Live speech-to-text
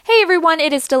Hey everyone,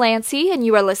 it is Delancey, and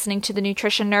you are listening to The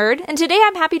Nutrition Nerd, and today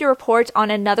I'm happy to report on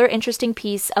another interesting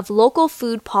piece of local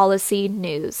food policy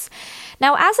news.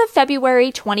 Now, as of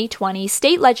February 2020,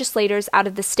 state legislators out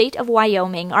of the state of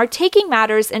Wyoming are taking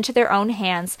matters into their own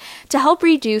hands to help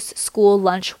reduce school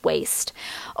lunch waste.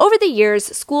 Over the years,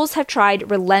 schools have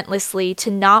tried relentlessly to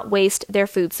not waste their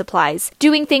food supplies,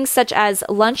 doing things such as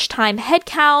lunchtime head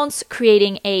counts,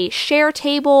 creating a share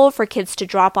table for kids to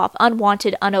drop off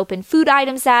unwanted, unopened food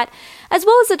items at, as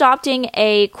well as adopting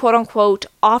a quote-unquote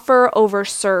offer over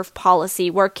serve policy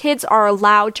where kids are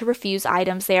allowed to refuse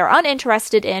items they are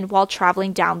uninterested in while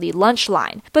traveling down the lunch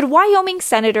line. But Wyoming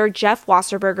Senator Jeff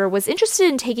Wasserberger was interested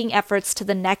in taking efforts to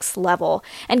the next level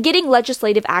and getting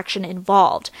legislative action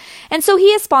involved. And so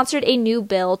he has sponsored a new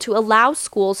bill to allow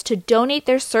schools to donate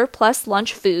their surplus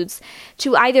lunch foods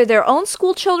to either their own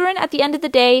school children at the end of the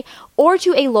day or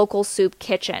to a local soup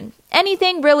kitchen.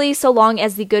 Anything really, so long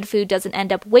as the good food doesn't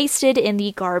end up wasted in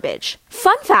the garbage.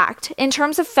 Fun fact, in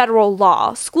terms of federal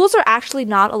law, schools are actually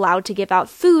not allowed to give out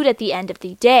food at the end of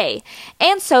the day,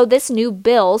 and so this new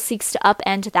bill seeks to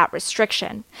upend that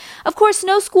restriction. Of course,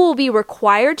 no school will be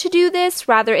required to do this,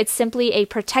 rather it's simply a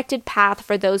protected path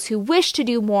for those who wish to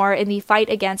do more in the fight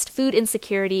against food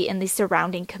insecurity in the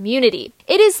surrounding community.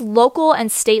 It is local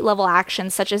and state level action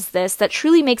such as this that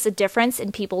truly makes a difference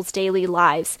in people's daily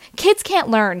lives. Kids can't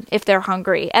learn if they're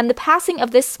hungry, and the passing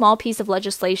of this small piece of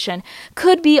legislation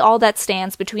could be all that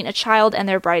stands between a child and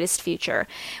their brightest future,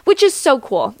 which is so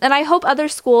cool, and I hope other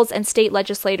schools and state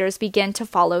legislators begin to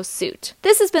follow suit.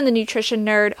 This has been the Nutrition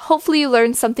Nerd. Hopefully you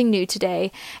learned something new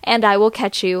today, and I will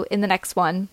catch you in the next one.